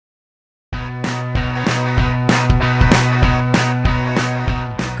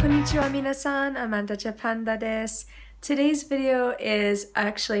minasan, Amanda Japanda desu. Today's video is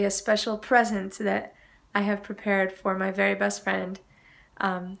actually a special present that I have prepared for my very best friend.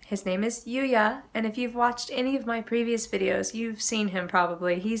 His name is Yuya, and if you've watched any of my previous videos, you've seen him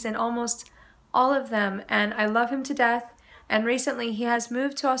probably. He's in almost all of them, and I love him to death. And recently he has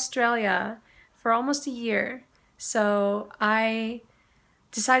moved to Australia for almost a year. So I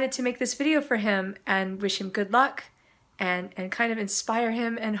decided to make this video for him and wish him good luck and kind of inspire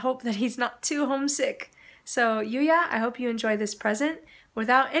him and hope that he's not too homesick. So Yuya, I hope you enjoy this present.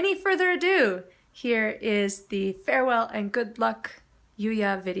 Without any further ado, here is the farewell and good luck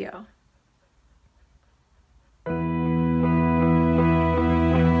Yuya video.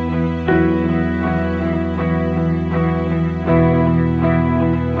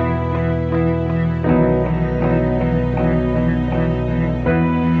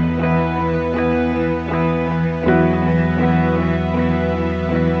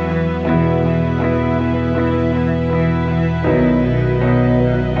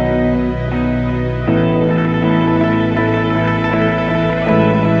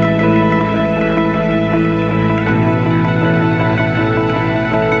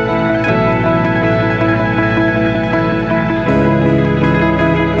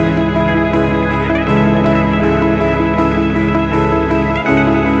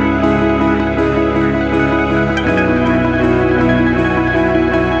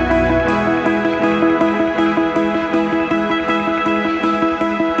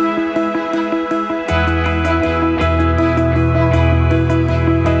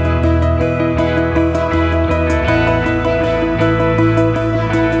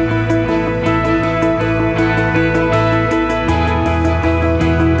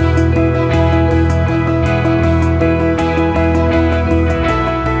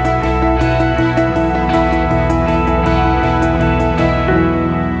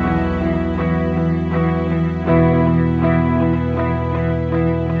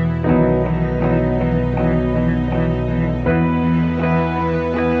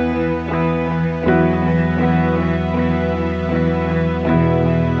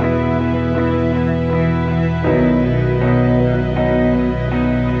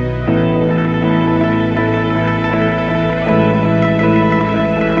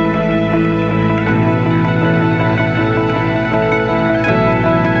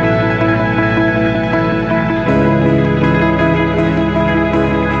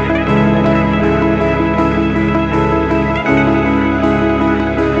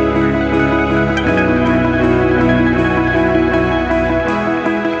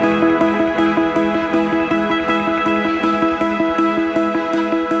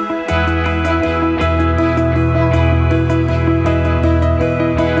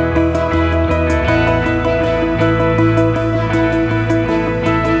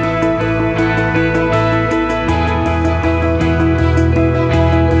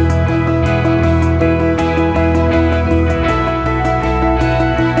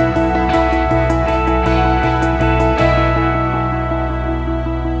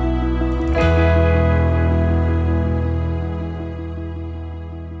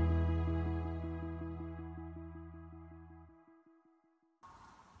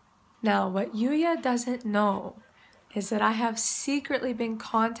 Now, what Yuya doesn't know is that I have secretly been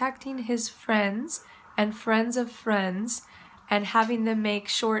contacting his friends and friends of friends and having them make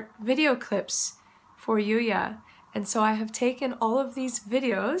short video clips for Yuya. And so I have taken all of these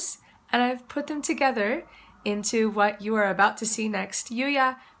videos and I've put them together into what you are about to see next.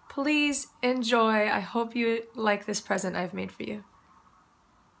 Yuya, please enjoy. I hope you like this present I've made for you.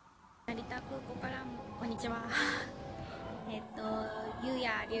 ゆう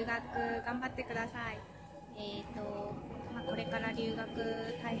や留学頑張ってください。これから留学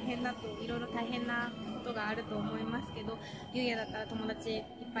大変だといろいろ大変なことがあると思いますけど、ゆうやだったら友達いっ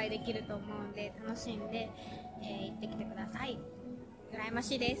ぱいできると思うんで楽しんで、行ってきてください。羨ま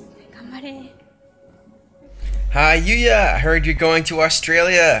しいです。頑張れ。Hi Yuya, I heard you're going to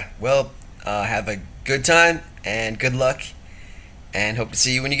Australia. Well, have a good time and good luck, and hope to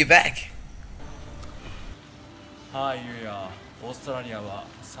see you when you get back. Hi Yuya, オーストラリアは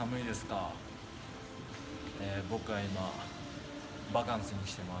寒いですか？僕は今バカンスに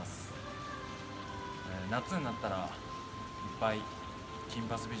してます。夏になったらいっぱい金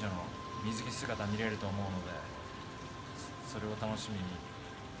髪美女の水着姿見れると思うので、それを楽しみに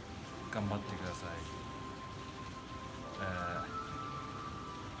頑張ってくださ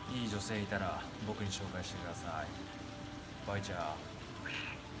い。いい女性いたら僕に紹介してください。バイチャー。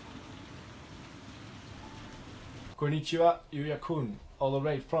Konnichiwa, Yuya-kun, all the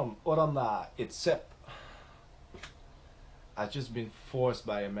way from Orana, it's Sepp. I've just been forced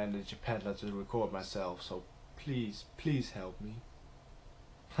by Amanda Japenda to record myself, so please help me.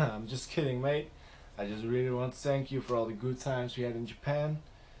 I'm just kidding, mate. I just really want to thank you for all the good times we had in Japan,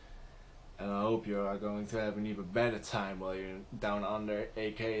 and I hope you are going to have an even better time while you're down under,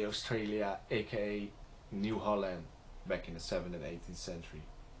 aka Australia, aka New Holland, back in the 7th and 18th century.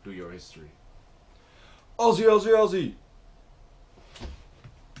 Do your history. Aussie, Aussie, Aussie!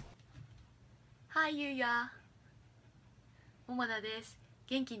 Hi Yuya、桃田です。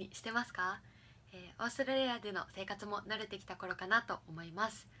元気にしてますか？オーストラリアでの生活も慣れてきた頃かなと思いま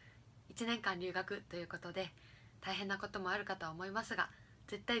す。1年間留学ということで大変なこともあるかとは思いますが、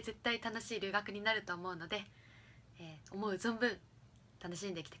絶対楽しい留学になると思うので、思う存分楽し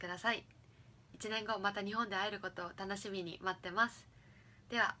んできてください。1年後また日本で会えることを楽しみに待ってます。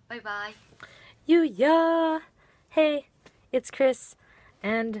ではバイバイ。Yuya! Hey, it's Chris,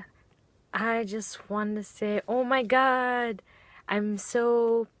 and I just wanted to say, oh my god, I'm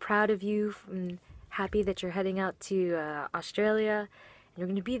so proud of you and happy that you're heading out to Australia. And you're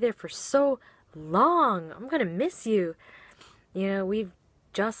going to be there for so long. I'm going to miss you. You know, we've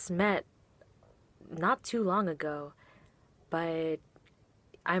just met not too long ago, but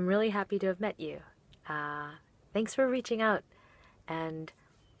I'm really happy to have met you. Thanks for reaching out and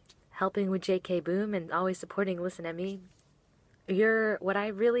helping with JK Boom and always supporting Listen at Me. What I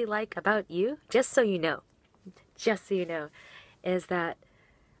really like about you, just so you know, is that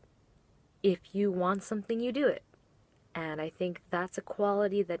if you want something, you do it. And I think that's a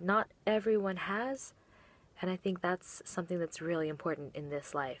quality that not everyone has, and I think that's something that's really important in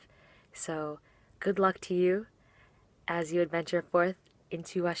this life. So good luck to you as you adventure forth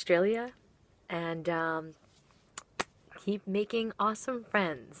into Australia, and keep making awesome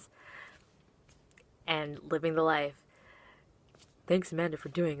friends and living the life. Thanks, Amanda, for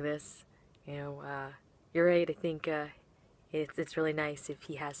doing this. You know, you're right. I think it's really nice if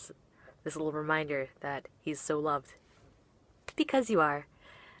he has this little reminder that he's so loved. Because you are.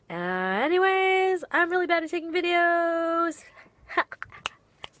 Anyways, I'm really bad at taking videos.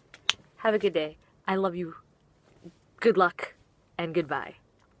 Have a good day. I love you. Good luck and goodbye.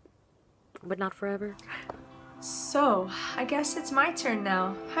 But not forever. So, I guess it's my turn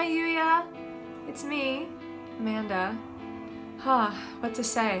now. Hi, Yuya. It's me, Amanda. What to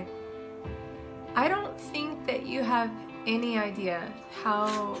say? I don't think that you have any idea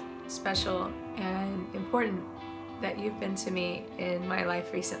how special and important that you've been to me in my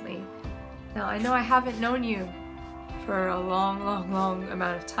life recently. Now, I know I haven't known you for a long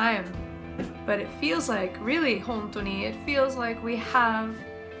amount of time, but it feels like, really, hontoni, it feels like we've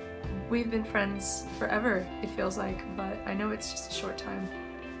been friends forever, it feels like, but I know it's just a short time.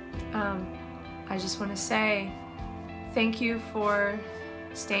 I just want to say thank you for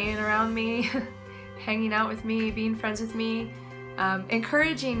staying around me, hanging out with me, being friends with me,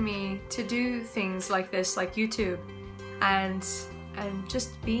 encouraging me to do things like this, like YouTube, and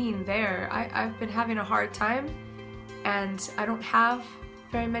just being there. I've been having a hard time, and I don't have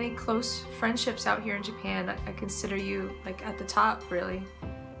very many close friendships out here in Japan. I consider you like at the top, really,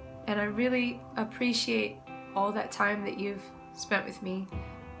 and I really appreciate all that time that you've spent with me,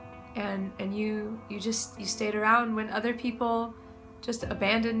 and you stayed around when other people just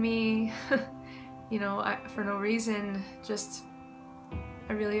abandoned me, you know, for no reason. Just,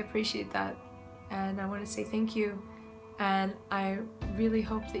 I really appreciate that, and I want to say thank you, and I really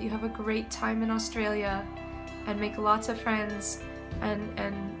hope that you have a great time in Australia and make lots of friends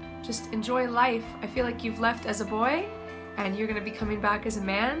and just enjoy life. I feel like you've left as a boy and you're gonna be coming back as a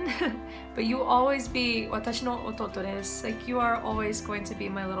man, but you will always be watashi no ototo desu. Like, you are always going to be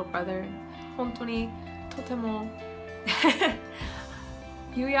my little brother. Hontoni totemo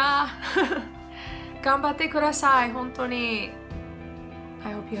Yuya, ganbatte kudasai, hontoni.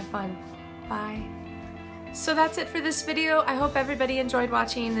 I hope you have fun. Bye. So that's it for this video. I hope everybody enjoyed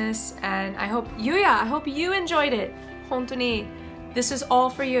watching this, and I hope Yuya, I hope you enjoyed it. Hontoni, this is all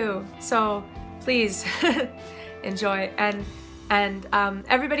for you. So please enjoy. And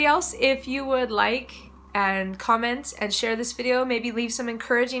everybody else, if you would like and comment and share this video, maybe leave some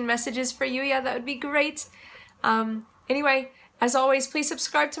encouraging messages for Yuya, that would be great. Anyway, as always, please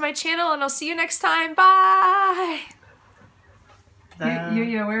subscribe to my channel, and I'll see you next time. Bye!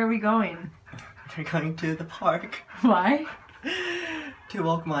 Yuya, where are we going? We're going to the park. Why? To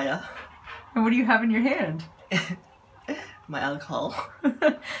walk Maya. And what do you have in your hand? My alcohol.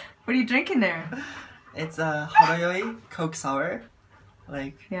 What are you drinking there? It's a Horoyoi Coke Sour.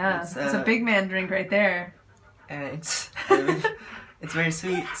 Like, yeah, it's a big man drink right there. And it's very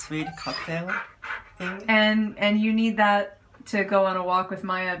sweet cocktail thing. And you need that to go on a walk with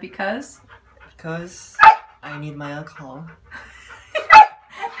Maya because? Because I need my alcohol.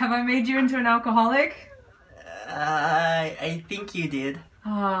 Have I made you into an alcoholic? I think you did.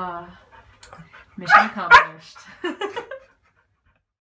 Ah, mission accomplished.